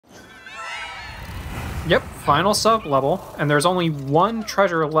Yep, final sub-level, and there's only one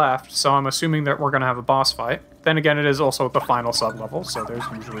treasure left, so I'm assuming that we're going to have a boss fight. Then again, it is also the final sub-level, so there's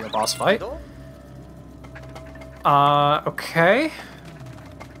usually a boss fight. Okay.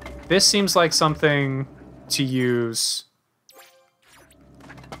 This seems like something to use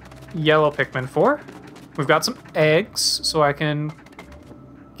yellow Pikmin for. We've got some eggs, so I can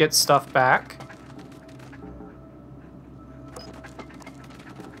get stuff back.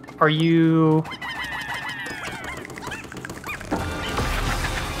 Are you...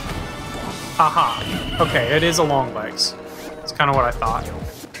 Aha. Okay, it is a long legs. It's kind of what I thought.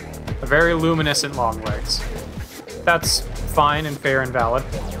 A very luminescent long legs. That's fine and fair and valid.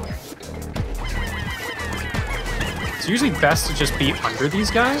 It's usually best to just be under these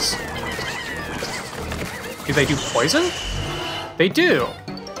guys. Do they do poison? They do.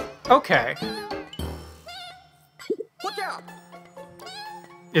 Okay. Look out!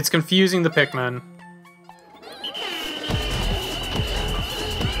 It's confusing the Pikmin.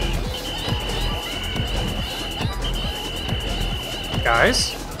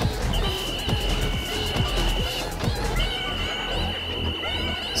 Guys?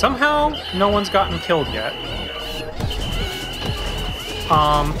 Somehow, no one's gotten killed yet.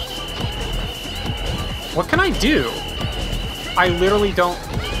 What can I do? I literally don't...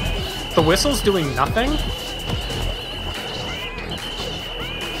 The whistle's doing nothing?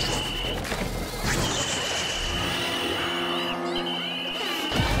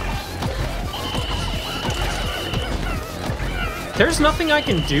 There's nothing I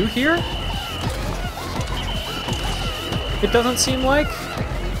can do here? It doesn't seem like...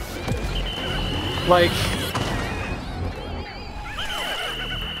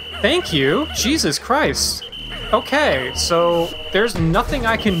 Thank you? Jesus Christ. Okay, so there's nothing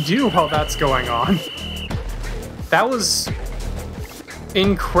I can do while that's going on. That was...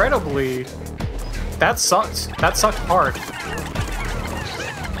 incredibly... That sucked. That sucked hard.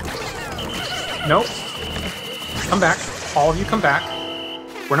 Nope. Come back. All of you come back.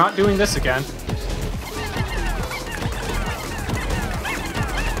 We're not doing this again.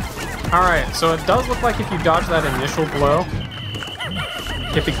 Alright, so it does look like if you dodge that initial blow,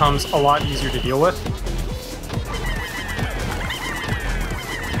 it becomes a lot easier to deal with.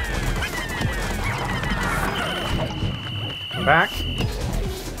 Come back.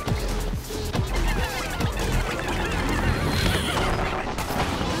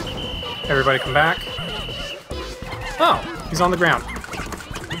 Everybody come back. Oh, he's on the ground.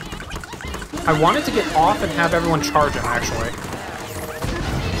 I wanted to get off and have everyone charge him, actually.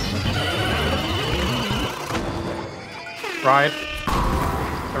 Ride.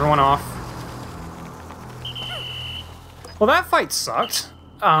 Everyone off. Well, that fight sucked.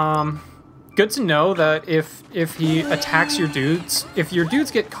 Good to know that if he attacks your dudes, if your dudes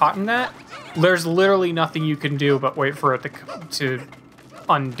get caught in that, there's literally nothing you can do but wait for it to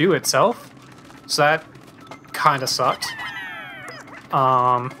undo itself. So that kind of sucked.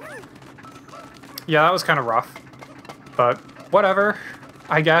 Yeah, that was kind of rough. But whatever,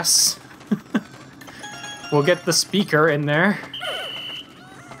 I guess. We'll get the speaker in there.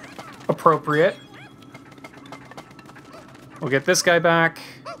 Appropriate. We'll get this guy back.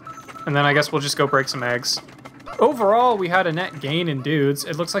 And then I guess we'll just go break some eggs. Overall, we had a net gain in dudes.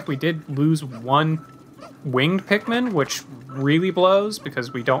 It looks like we did lose one winged Pikmin, which really blows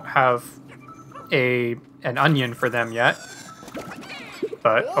because we don't have an onion for them yet.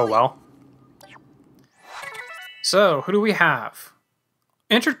 But, oh well. So, who do we have?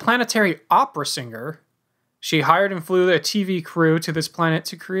 Interplanetary opera singer. She hired and flew a TV crew to this planet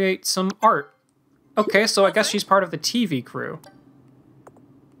to create some art. Okay, so I guess she's part of the TV crew.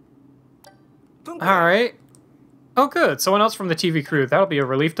 Alright. Oh good, someone else from the TV crew. That'll be a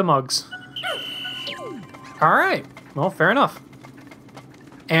relief to Mugs. Alright, well, fair enough.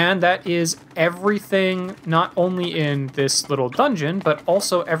 And that is everything, not only in this little dungeon, but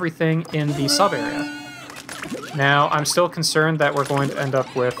also everything in the sub-area. Now, I'm still concerned that we're going to end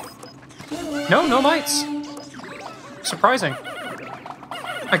up with... No mites! Surprising.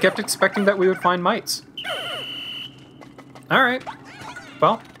 I kept expecting that we would find mites. Alright.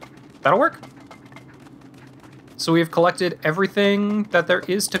 Well, that'll work. So we have collected everything that there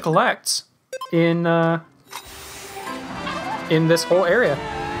is to collect in this whole area,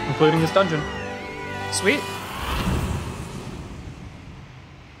 including this dungeon. Sweet.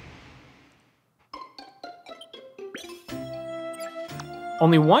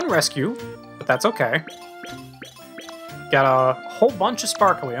 Only one rescue, but that's okay. Got a whole bunch of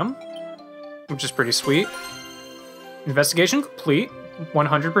sparklium, which is pretty sweet. Investigation complete.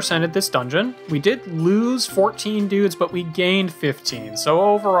 100%ed this dungeon. We did lose 14 dudes, but we gained 15. So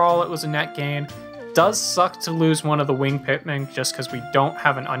overall, it was a net gain. does suck to lose one of the wing Pikmin just because we don't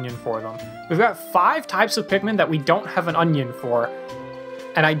have an onion for them. We've got 5 types of Pikmin that we don't have an onion for,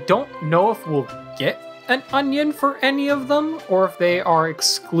 and I don't know if we'll get an onion for any of them or if they are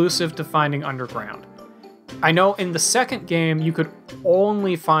exclusive to finding underground. I know in the second game you could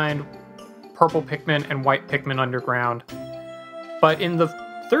only find purple Pikmin and white Pikmin underground, but in the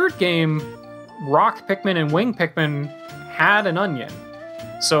third game, rock Pikmin and wing Pikmin had an onion.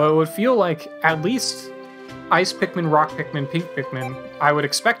 So it would feel like at least ice Pikmin, rock Pikmin, pink Pikmin, I would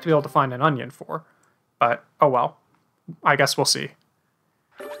expect to be able to find an onion for. But, oh well. I guess we'll see.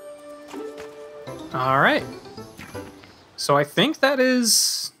 Alright. So I think that's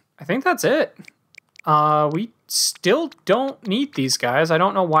it. We still don't need these guys. I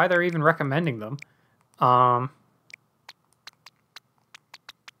don't know why they're even recommending them.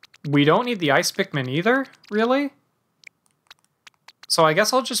 We don't need the ice Pikmin either, really? So I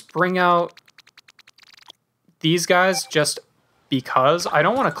guess I'll just bring out these guys just because. I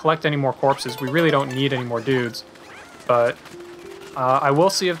don't want to collect any more corpses. We really don't need any more dudes. But I will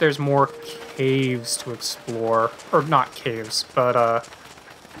see if there's more caves to explore. Or not caves, but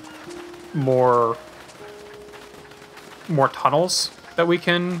more tunnels that we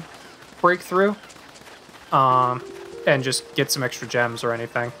can break through. And just get some extra gems or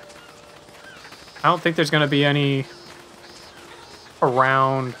anything. I don't think there's going to be any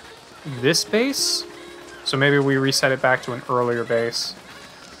around this base, so maybe we reset it back to an earlier base.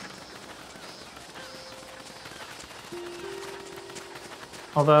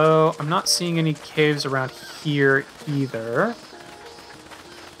 Although, I'm not seeing any caves around here either.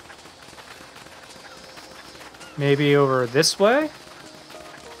 Maybe over this way?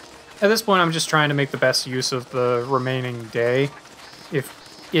 At this point, I'm just trying to make the best use of the remaining day.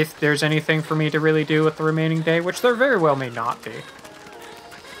 If there's anything for me to really do with the remaining day, which there very well may not be.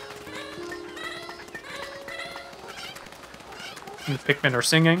 And the Pikmin are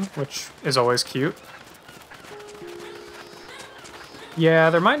singing, which is always cute. Yeah,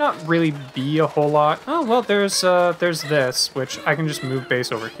 there might not really be a whole lot. Oh, well, there's this, which I can just move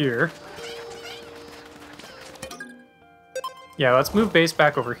base over here. Yeah, let's move base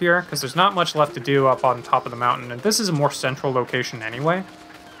back over here, because there's not much left to do up on top of the mountain, and this is a more central location anyway.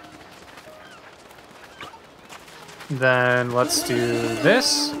 Then let's do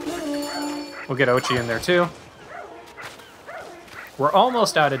this. We'll get Ochi in there too. We're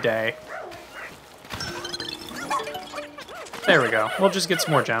almost out of day. There we go. We'll just get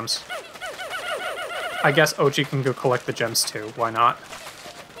some more gems. I guess Ochi can go collect the gems too. Why not?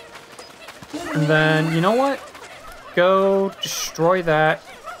 And then, you know what? Go destroy that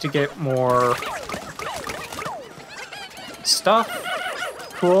to get more stuff.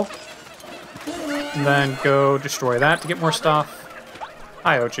 Cool. And then go destroy that to get more stuff.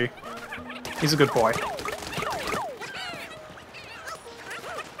 Hi, Ochi. He's a good boy.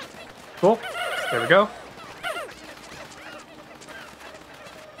 Cool. There we go.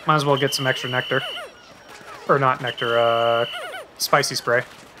 Might as well get some extra nectar. Or not nectar, spicy spray.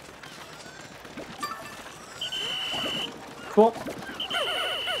 Cool.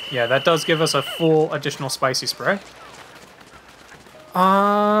 Yeah, that does give us a full additional spicy spray.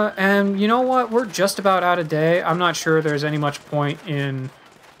 And you know what? We're just about out of day. I'm not sure there's any much point in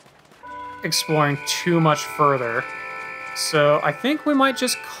exploring too much further. So I think we might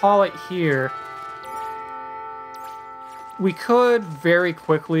just call it here. We could very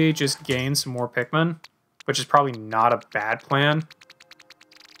quickly just gain some more Pikmin, which is probably not a bad plan.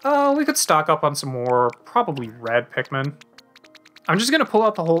 We could stock up on some more, probably red Pikmin. I'm just going to pull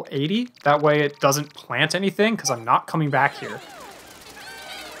out the whole 80, that way it doesn't plant anything, because I'm not coming back here.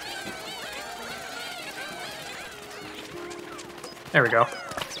 There we go.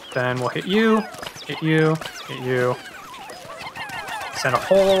 Then we'll hit you, hit you, hit you. Send a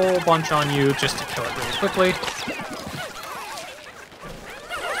whole bunch on you just to kill it really quickly.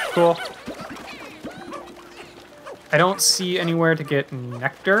 Cool. I don't see anywhere to get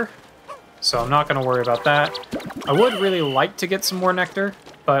nectar, so I'm not going to worry about that. I would really like to get some more nectar,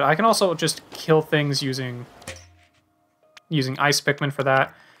 but I can also just kill things using ice Pikmin for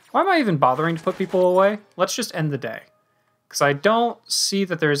that. Why am I even bothering to put people away? Let's just end the day, because I don't see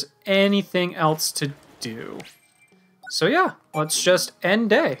that there's anything else to do. So yeah, let's just end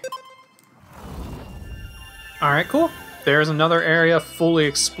day. Alright, cool. There's another area fully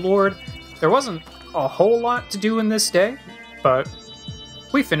explored. There wasn't a whole lot to do in this day, but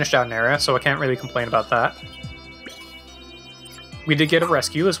we finished out an area, so I can't really complain about that. We did get a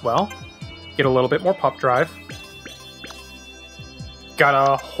rescue as well. Get a little bit more pup drive. Got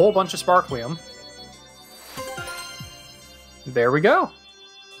a whole bunch of Sparklium. There we go.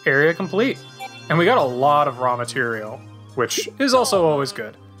 Area complete. And we got a lot of raw material, which is also always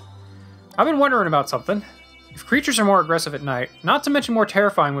good. I've been wondering about something. If creatures are more aggressive at night, not to mention more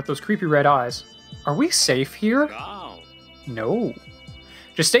terrifying with those creepy red eyes, are we safe here? No.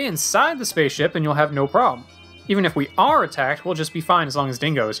 Just stay inside the spaceship and you'll have no problem. Even if we are attacked, we'll just be fine as long as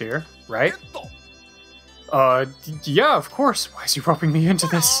Dingo is here, right? Yeah, of course. Why is he roping me into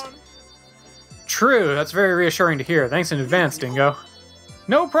this? True, that's very reassuring to hear. Thanks in advance, Dingo.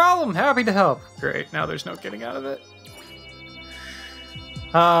 No problem, happy to help. Great, now there's no getting out of it.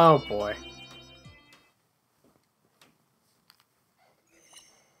 Oh boy.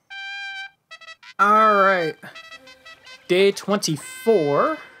 Alright. Day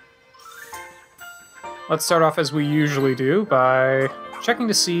 24. Let's start off as we usually do by checking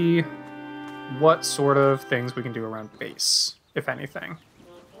to see what sort of things we can do around base, if anything.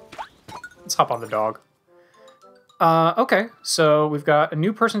 Let's hop on the dog. Okay, so we've got a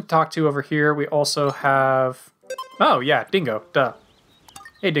new person to talk to over here. We also have... Oh, yeah, Dingo, duh.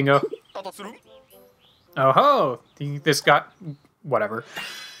 Hey, Dingo. Oh ho! This got... whatever.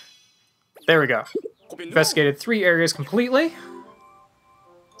 There we go. Investigated 3 areas completely.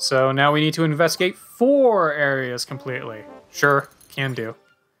 So now we need to investigate 4 areas completely. Sure, can do.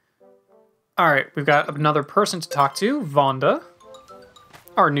 Alright, we've got another person to talk to, Vonda.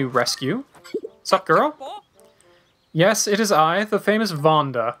 Our new rescue. Sup, girl? Yes, it is I, the famous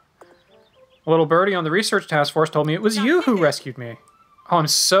Vonda. A little birdie on the research task force told me it was you who rescued me. Oh, I'm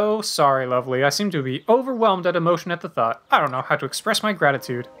so sorry, lovely. I seem to be overwhelmed at emotion at the thought. I don't know how to express my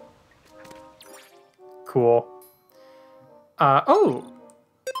gratitude. Cool. Oh!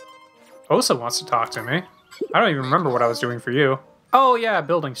 Osa wants to talk to me. I don't even remember what I was doing for you. Oh yeah,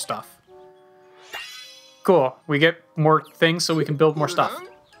 building stuff. Cool. We get more things so we can build more stuff.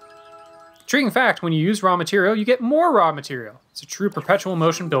 Intriguing fact, when you use raw material, you get more raw material. It's a true perpetual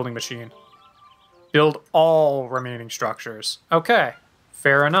motion building machine. Build all remaining structures. Okay,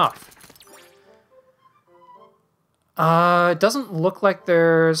 fair enough. It doesn't look like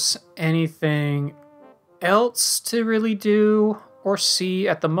there's anything else to really do or see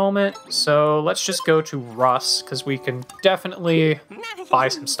at the moment, so let's just go to Russ, because we can definitely buy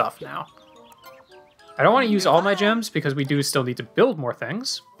some stuff now. I don't want to use all my gems, because we do still need to build more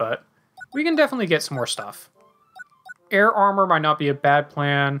things, but we can definitely get some more stuff. Air armor might not be a bad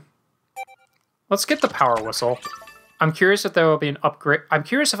plan. Let's get the power whistle. I'm curious if there will be an upgrade. I'm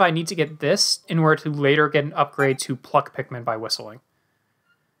curious if I need to get this in order to later get an upgrade to pluck Pikmin by whistling.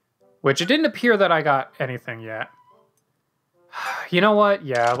 Which it didn't appear that I got anything yet. You know what?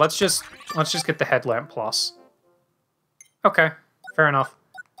 Yeah, let's just get the headlamp plus. Okay, fair enough.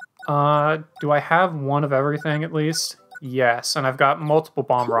 Do I have one of everything at least? Yes, and I've got multiple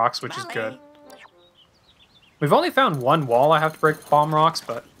bomb rocks, which is good. We've only found one wall I have to break bomb rocks,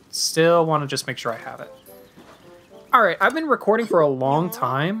 but still want to just make sure I have it. Alright, I've been recording for a long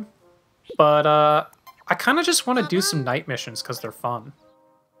time, but I kind of just want to do some night missions because they're fun.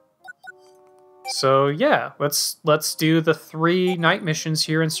 So yeah, let's do the 3 night missions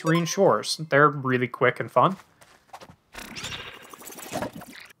here in Serene Shores. They're really quick and fun.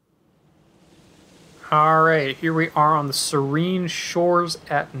 Alright, here we are on the Serene Shores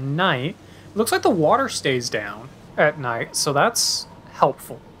at night. It looks like the water stays down at night, so that's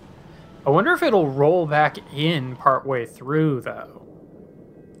helpful. I wonder if it'll roll back in partway through, though.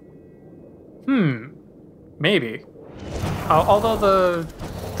 Maybe. Although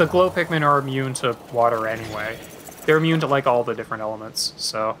the glow Pikmin are immune to water anyway. They're immune to, like, all the different elements,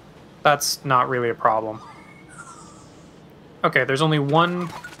 so that's not really a problem. Okay, there's only one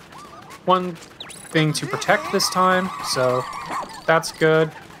thing to protect this time, so that's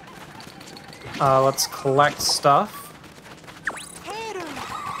good. Let's collect stuff.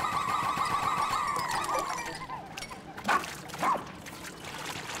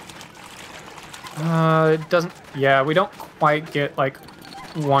 It doesn't... Yeah, we don't quite get, like,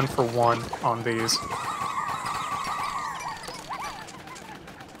 1 for 1 on these.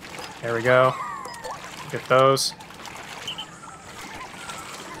 There we go. Get those.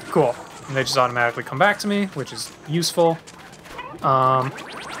 Cool. And they just automatically come back to me, which is useful. I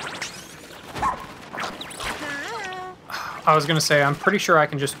was gonna say, I'm pretty sure I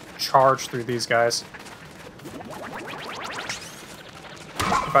can just charge through these guys.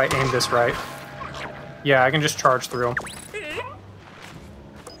 If I aim this right. Yeah, I can just charge through them.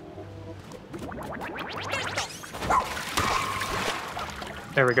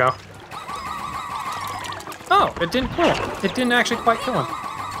 There we go. Oh, it didn't kill him. It didn't actually quite kill him.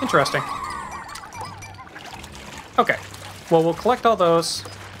 Interesting. Okay. Well, we'll collect all those.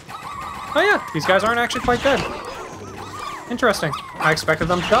 Oh yeah, these guys aren't actually quite dead. Interesting. I expected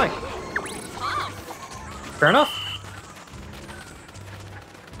them to die. Fair enough.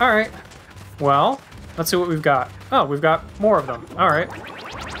 Alright. Well, let's see what we've got. Oh, we've got more of them. Alright.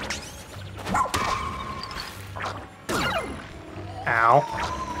 Ow.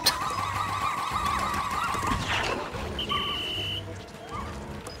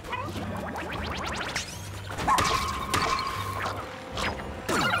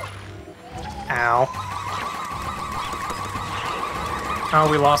 Ow. Oh,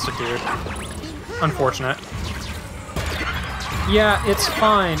 we lost a dude. Unfortunate. Yeah, it's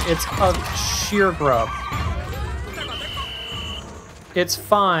fine. It's a sheer grub. It's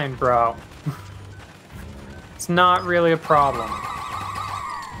fine, bro. It's not really a problem.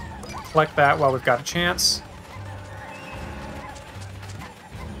 Collect that while we've got a chance.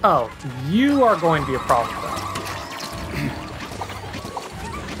 Oh, you are going to be a problem, though.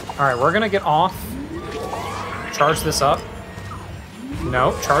 Alright, we're gonna get off. Charge this up.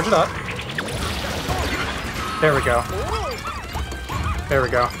 No, charge it up. There we go. There we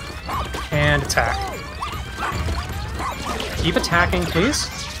go. And attack. Keep attacking, please.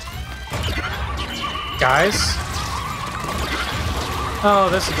 Guys. Oh,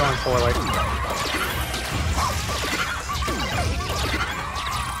 this is going poorly.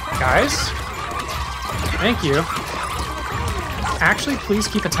 Guys. Thank you. Actually, please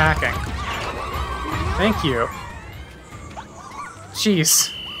keep attacking. Thank you.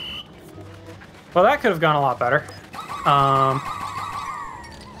 Jeez. Well, that could have gone a lot better.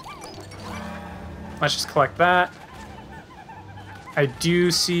 Let's just collect that. I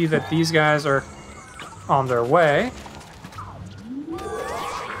do see that these guys are on their way.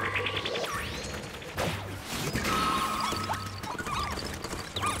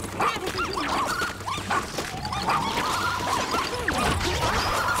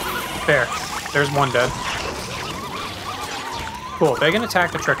 There. There's one dead. Cool. They can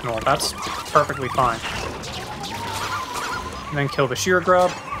attack the trick knoll. That's perfectly fine. And then kill the sheer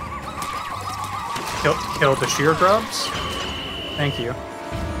grub. Kill the sheer grubs. Thank you.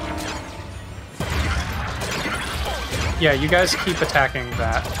 Yeah, you guys keep attacking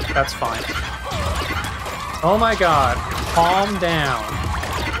that. That's fine. Oh my god. Calm down.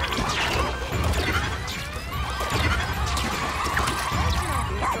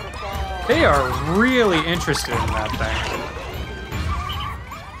 They are really interested in that thing.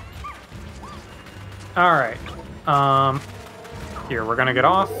 Alright. Here, we're gonna get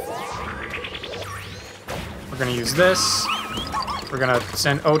off. We're gonna use this. We're gonna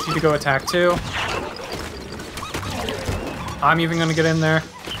send Ochi to go attack too. I'm even gonna get in there.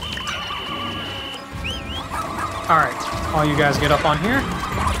 Alright, all you guys get up on here.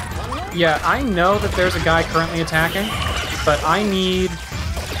 Yeah, I know that there's a guy currently attacking, but I need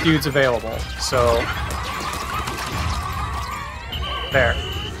dudes available, so... There.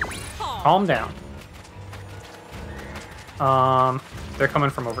 Calm down. They're coming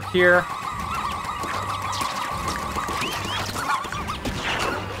from over here.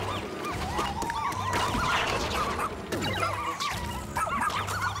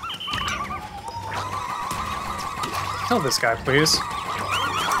 Kill this guy, please.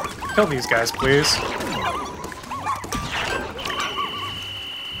 Kill these guys, please.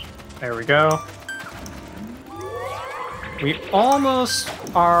 There we go. We almost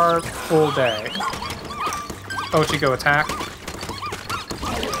are full day. Ochi, go attack.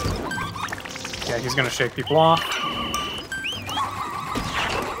 Yeah, he's gonna shake people off.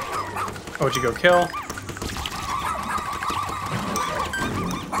 Ochi, go kill.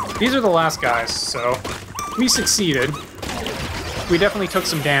 These are the last guys, so we succeeded. We definitely took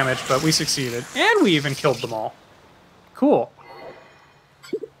some damage, but we succeeded. And we even killed them all. Cool.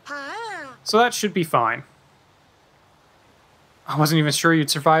 So that should be fine. I wasn't even sure you'd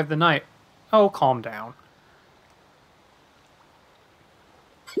survive the night. Oh, calm down.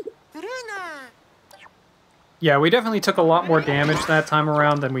 Yeah, we definitely took a lot more damage that time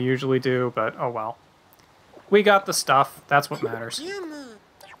around than we usually do, but oh well. We got the stuff. That's what matters.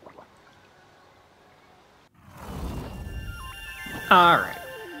 Alright.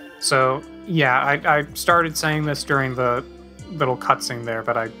 So, yeah, I started saying this during the little cutscene there,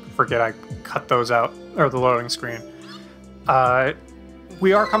 but I forget I cut those out, or the loading screen.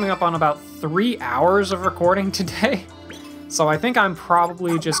 We are coming up on about 3 hours of recording today, so I think I'm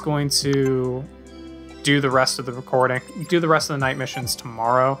probably just going to do the rest of the recording, do the rest of the night missions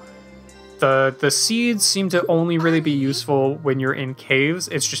tomorrow. The seeds seem to only really be useful when you're in caves.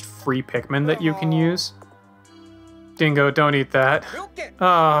 It's just free Pikmin that you can use. Dingo, don't eat that.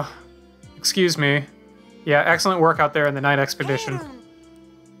 Excuse me. Yeah, excellent work out there in the night expedition.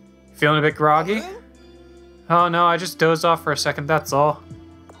 Feeling a bit groggy? Oh no, I just dozed off for a second, that's all.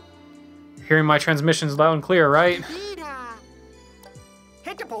 Hearing my transmissions loud and clear, right?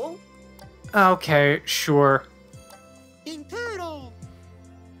 Okay, sure.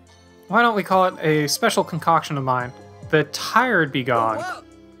 Why don't we call it a special concoction of mine? The tired be gone.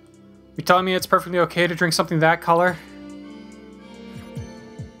 You telling me it's perfectly okay to drink something that color?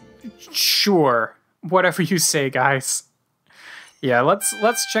 Sure. Whatever you say, guys. Yeah,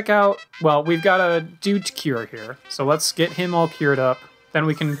 let's check out... Well, we've got a dude to cure here. So let's get him all cured up. Then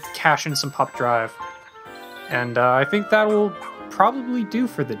we can cash in some pup drive. And I think that will probably do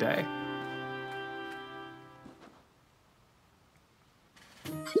for the day.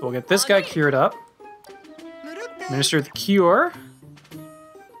 So we'll get this guy cured up. Administer the cure.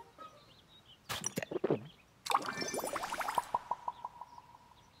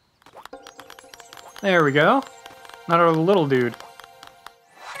 There we go. Another little dude.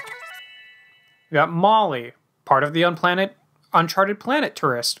 We got Molly, part of the Uncharted Planet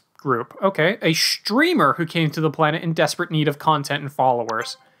tourist group. Okay, a streamer who came to the planet in desperate need of content and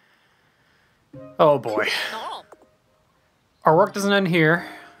followers. Oh boy. Our work doesn't end here.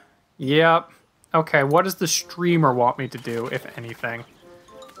 Yep. Okay, what does the streamer want me to do, if anything?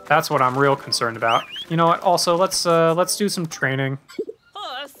 That's what I'm real concerned about. You know what? Also, let's do some training.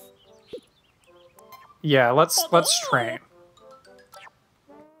 Yeah, let's train.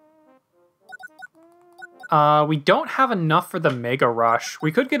 We don't have enough for the Mega Rush.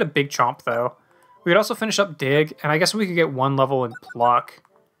 We could get a Big Chomp, though. We could also finish up Dig, and I guess we could get 1 level in Pluck.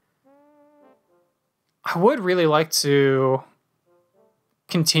 I would really like to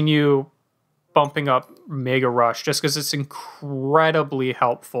continue bumping up Mega Rush, just because it's incredibly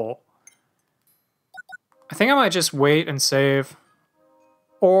helpful. I think I might just wait and save.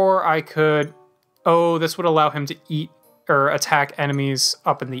 Or I could... Oh, this would allow him to eat or attack enemies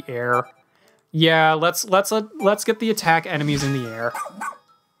up in the air. Yeah, let's get the attack enemies in the air.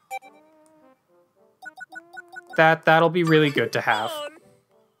 That'll be really good to have.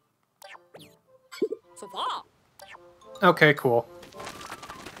 Okay, cool.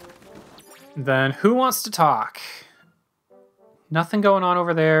 Then who wants to talk? Nothing going on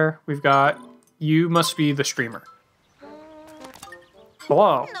over there. We've got... You must be the streamer.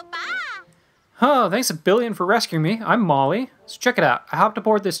 Hello. Oh, thanks a billion for rescuing me. I'm Molly. So check it out. I hopped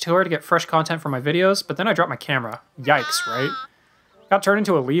aboard this tour to get fresh content for my videos, but then I dropped my camera. Yikes, right? Got turned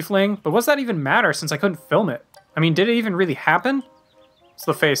into a leafling, but what's that even matter since I couldn't film it? I mean, did it even really happen? It's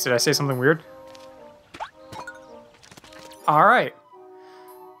the face. Did I say something weird? Alright.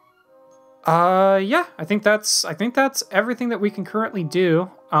 Yeah, I think that's everything that we can currently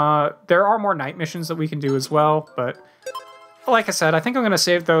do. There are more night missions that we can do as well, but like I said, I think I'm going to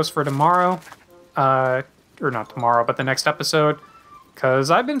save those for tomorrow. Or not tomorrow, but the next episode, because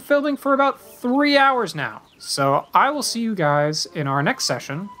I've been filming for about 3 hours now. So I will see you guys in our next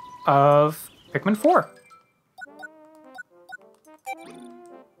session of Pikmin 4.